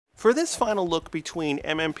For this final look between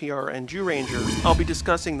MMPR and Zyuranger, I'll be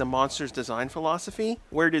discussing the monster's design philosophy,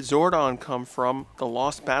 where did Zordon come from, the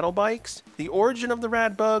lost battle bikes, the origin of the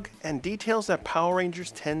RADBUG, and details that Power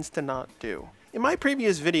Rangers tends to not do. In my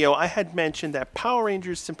previous video, I had mentioned that Power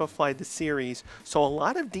Rangers simplified the series, so a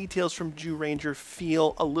lot of details from Zyuranger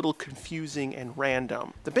feel a little confusing and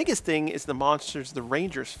random. The biggest thing is the monsters the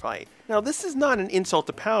Rangers fight. Now, this is not an insult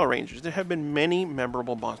to Power Rangers. There have been many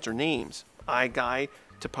memorable monster names. Eye Guy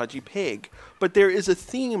to Pudgy Pig, but there is a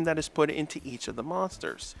theme that is put into each of the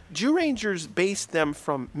monsters. Zyurangers base them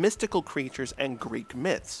from mystical creatures and Greek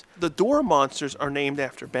myths. The Dora monsters are named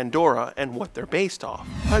after Bandora and what they're based off.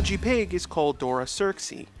 Pudgy Pig is called Dora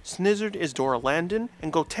Circe, Snizzard is Dora Landon,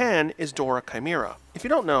 and Gotan is Dora Chimera. If you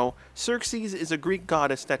don't know, Circe is a Greek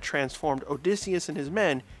goddess that transformed Odysseus and his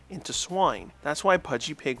men into swine. That's why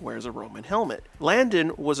Pudgy Pig wears a Roman helmet.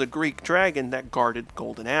 Landon was a Greek dragon that guarded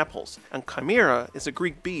golden apples, and Chimera is a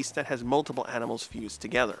Greek beast that has multiple animals fused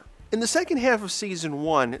together. In the second half of Season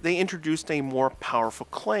 1, they introduced a more powerful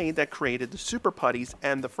clay that created the Super Putties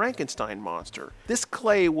and the Frankenstein monster. This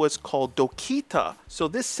clay was called Dokita, so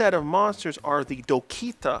this set of monsters are the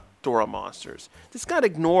Dokita Dora monsters. This got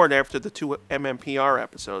ignored after the 2 MMPR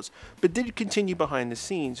episodes, but did continue behind the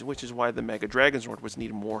scenes, which is why the Mega Dragonzord was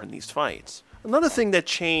needed more in these fights. Another thing that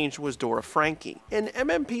changed was Dora Frankie. In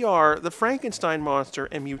MMPR, the Frankenstein monster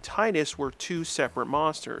and Mutitis were 2 separate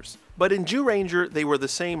monsters. But in Zyuranger, they were the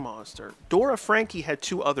same monster. Dora Frankie had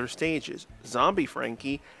 2 other stages, Zombie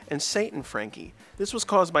Frankie and Satan Frankie. This was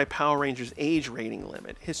caused by Power Rangers' age rating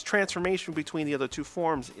limit. His transformation between the other 2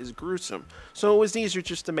 forms is gruesome, so it was easier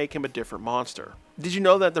just to make him a different monster. Did you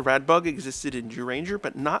know that the RADBUG existed in Zyuranger,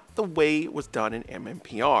 but not the way it was done in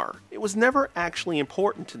MMPR? It was never actually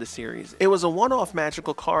important to the series. It was a one-off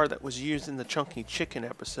magical car that was used in the Chunky Chicken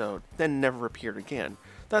episode, then never appeared again.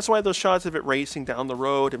 That's why those shots of it racing down the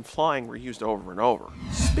road and flying were used over and over.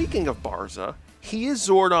 Speaking of Barza, he is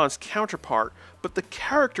Zordon's counterpart, but the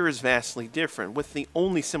character is vastly different, with the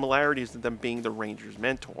only similarities of them being the Ranger's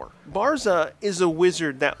mentor. Barza is a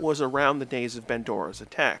wizard that was around the days of Bandora's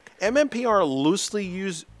attack. MMPR loosely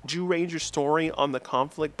used Zyuranger's story on the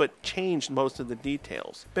conflict, but changed most of the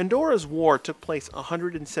details. Bandora's war took place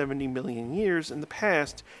 170 million years in the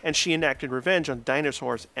past, and she enacted revenge on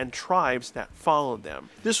dinosaurs and tribes that followed them.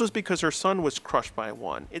 This was because her son was crushed by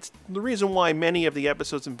one. It's the reason why many of the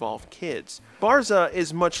episodes involve kids. Barza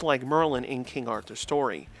is much like Merlin in King Arthur's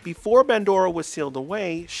story. Before Bandora was sealed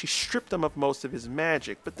away, she stripped him of most of his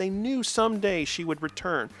magic, but they knew someday she would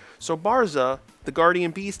return. So Barza, the guardian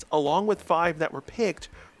beast, along with 5 that were picked,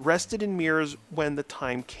 rested in mirrors when the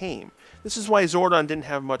time came. This is why Zordon didn't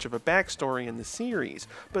have much of a backstory in the series,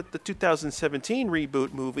 but the 2017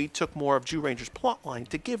 reboot movie took more of Zyuranger's plotline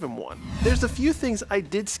to give him one. There's a few things I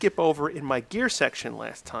did skip over in my gear section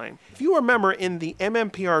last time. If you remember, in the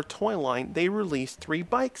MMPR toy line, they released 3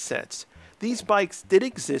 bike sets. These bikes did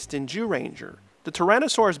exist in Zyuranger. The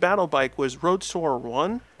Tyrannosaurus battle bike was Roadsorer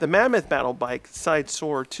 1, the Mammoth battle bike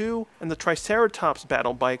Sidesorer 2, and the Triceratops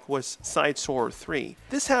battle bike was Sidesorer 3.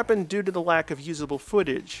 This happened due to the lack of usable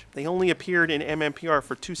footage. They only appeared in MMPR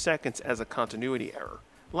for 2 seconds as a continuity error.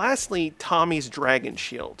 Lastly, Tommy's Dragon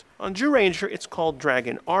Shield. On Zyuranger, it's called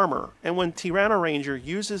Dragon Armor, and when Tyrannoranger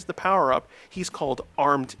uses the power-up, he's called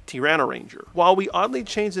Armed Tyrannoranger. While we oddly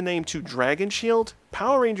changed the name to Dragon Shield,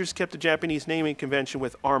 Power Rangers kept the Japanese naming convention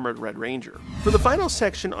with Armored Red Ranger. For the final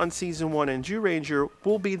section on Season 1 in Zyuranger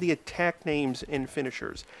will be the attack names and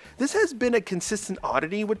finishers. This has been a consistent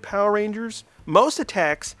oddity with Power Rangers. Most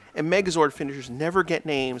attacks and Megazord finishers never get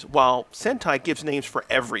names, while Sentai gives names for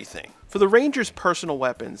everything. For the Ranger's personal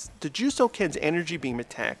weapons, the Jusoken's energy beam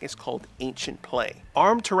attack is called Ancient Play.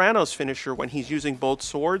 Armed Tyranno's finisher when he's using both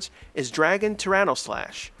swords is Dragon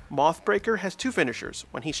Tyrannoslash. Mothbreaker has 2 finishers.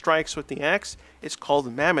 When he strikes with the axe, it's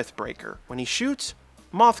called Mammoth Breaker. When he shoots,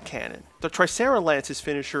 Moth Cannon. The Tricera Lance's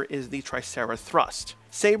finisher is the Tricera Thrust.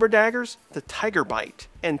 Saber Daggers, the Tiger Bite.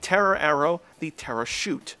 And Terror Arrow, the Terror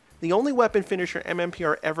Shoot. The only weapon finisher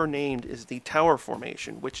MMPR ever named is the Tower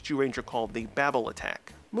Formation, which Zyuranger called the Babel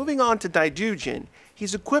Attack. Moving on to Daijujin,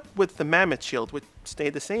 he's equipped with the Mammoth Shield, which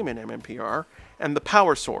stayed the same in MMPR, and the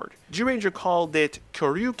Power Sword. Zyuranger called it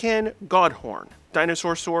Kyoryuken Godhorn.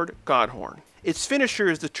 Dinosaur Sword, Godhorn. Its finisher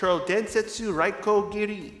is the Churo Densetsu Raiko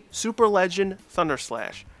Giri, Super Legend Thunder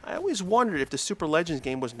Slash. I always wondered if the Super Legends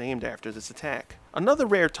game was named after this attack. Another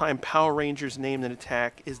rare time Power Rangers named an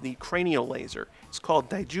attack is the Cranial Laser. It's called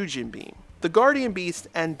Daijujin Beam. The Guardian Beast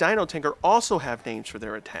and Dino Tinker also have names for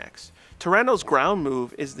their attacks. Tyranno's ground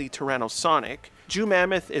move is the Tyrannosonic, Jew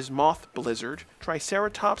Mammoth is Moth Blizzard,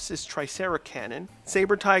 Triceratops is Tricera Cannon,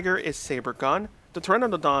 Saber Tiger is Saber Gun, The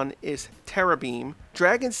Pteranodon is Terra Beam.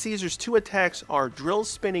 Dragon Caesar's 2 attacks are Drill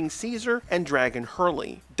Spinning Caesar and Dragon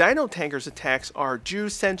Hurley. Dino Tanker's attacks are Ju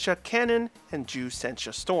Sencha Cannon and Ju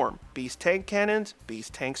Sencha Storm. Beast Tank Cannons,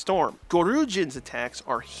 Beast Tank Storm. Gorujin's attacks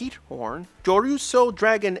are Heat Horn, Goruso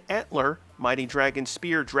Dragon Antler, Mighty Dragon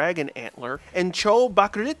Spear Dragon Antler, and Cho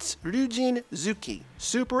Bakuritsu Ryujin Zuki,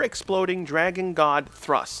 Super Exploding Dragon God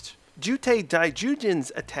Thrust. Jute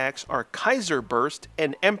Daijujin's attacks are Kaiser Burst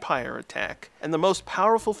and Empire Attack, and the most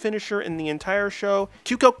powerful finisher in the entire show,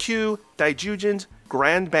 Kyukokyu Daijujin's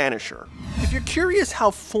Grand Banisher. If you're curious how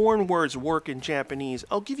foreign words work in Japanese,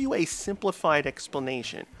 I'll give you a simplified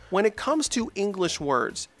explanation. When it comes to English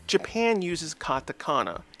words, Japan uses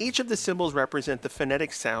katakana. Each of the symbols represent the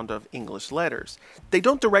phonetic sound of English letters. They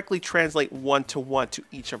don't directly translate one-to-one to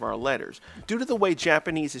each of our letters. Due to the way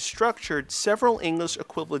Japanese is structured, several English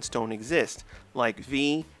equivalents don't exist, like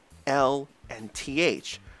V, L, and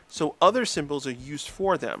TH. So other symbols are used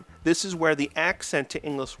for them. This is where the accent to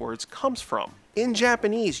English words comes from. In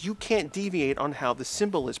Japanese, you can't deviate on how the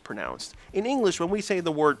symbol is pronounced. In English, when we say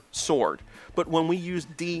the word sword, but when we use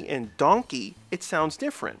D in donkey, it sounds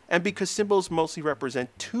different. And because symbols mostly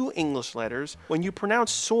represent 2 English letters, when you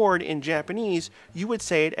pronounce sword in Japanese, you would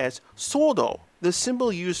say it as sodo. The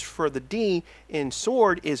symbol used for the D in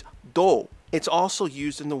sword is do. It's also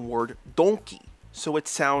used in the word donkey, so it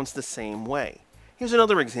sounds the same way. Here's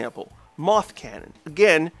another example. Moth cannon.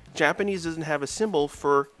 Again, Japanese doesn't have a symbol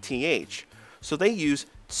for TH, so they use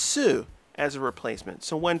tsu as a replacement.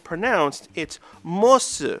 So when pronounced, it's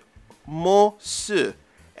mosu, mosu,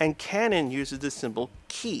 and cannon uses the symbol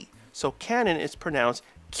ki. So cannon is pronounced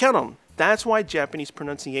kyanon. That's why Japanese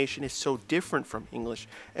pronunciation is so different from English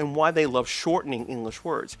and why they love shortening English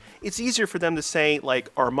words. It's easier for them to say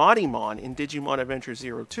like Armadimon in Digimon Adventure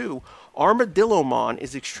 02. Armadillomon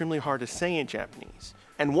is extremely hard to say in Japanese.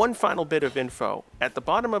 And one final bit of info. At the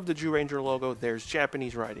bottom of the Zyuranger logo, there's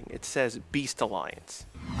Japanese writing. It says Beast Alliance.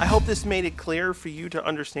 I hope this made it clear for you to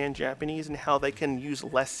understand Japanese and how they can use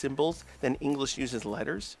less symbols than English uses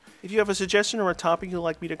letters. If you have a suggestion or a topic you'd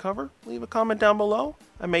like me to cover, leave a comment down below.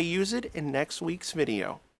 I may use it in next week's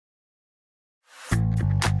video.